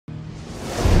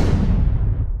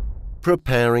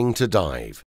Preparing to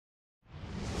dive.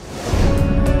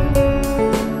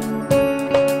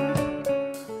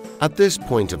 At this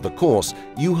point of the course,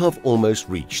 you have almost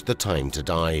reached the time to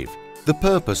dive. The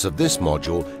purpose of this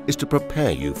module is to prepare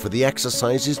you for the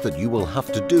exercises that you will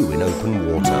have to do in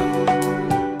open water.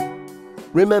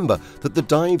 Remember that the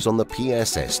dives on the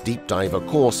PSS Deep Diver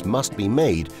course must be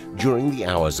made during the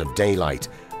hours of daylight,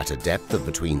 at a depth of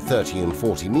between 30 and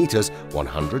 40 meters,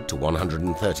 100 to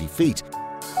 130 feet,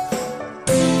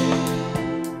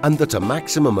 and that a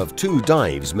maximum of 2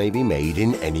 dives may be made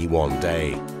in any one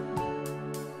day.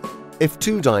 If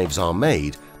 2 dives are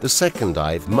made, the second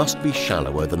dive must be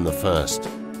shallower than the first.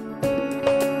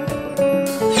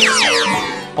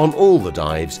 On all the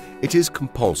dives, it is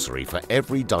compulsory for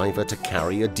every diver to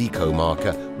carry a deco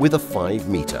marker with a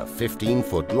 5-meter,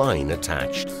 15-foot line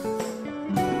attached,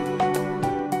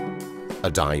 a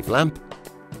dive lamp,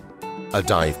 a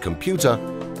dive computer,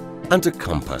 and a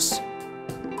compass.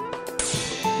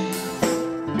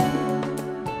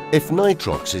 If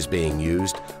nitrox is being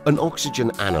used, an oxygen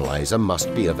analyzer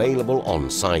must be available on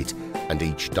site, and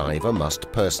each diver must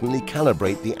personally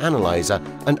calibrate the analyzer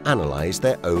and analyze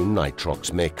their own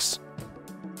nitrox mix.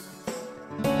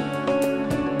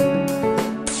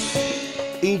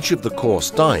 Each of the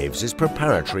course dives is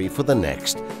preparatory for the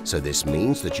next, so this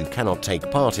means that you cannot take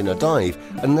part in a dive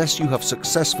unless you have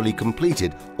successfully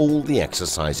completed all the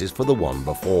exercises for the one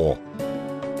before.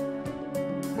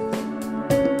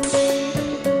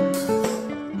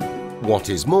 What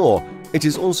is more, it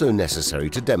is also necessary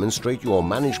to demonstrate your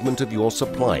management of your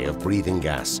supply of breathing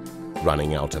gas.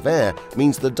 Running out of air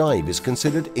means the dive is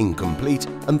considered incomplete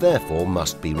and therefore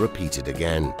must be repeated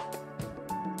again.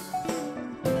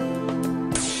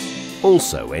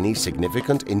 Also, any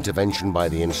significant intervention by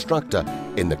the instructor,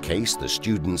 in the case the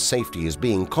student's safety is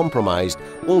being compromised,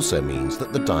 also means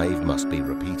that the dive must be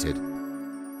repeated.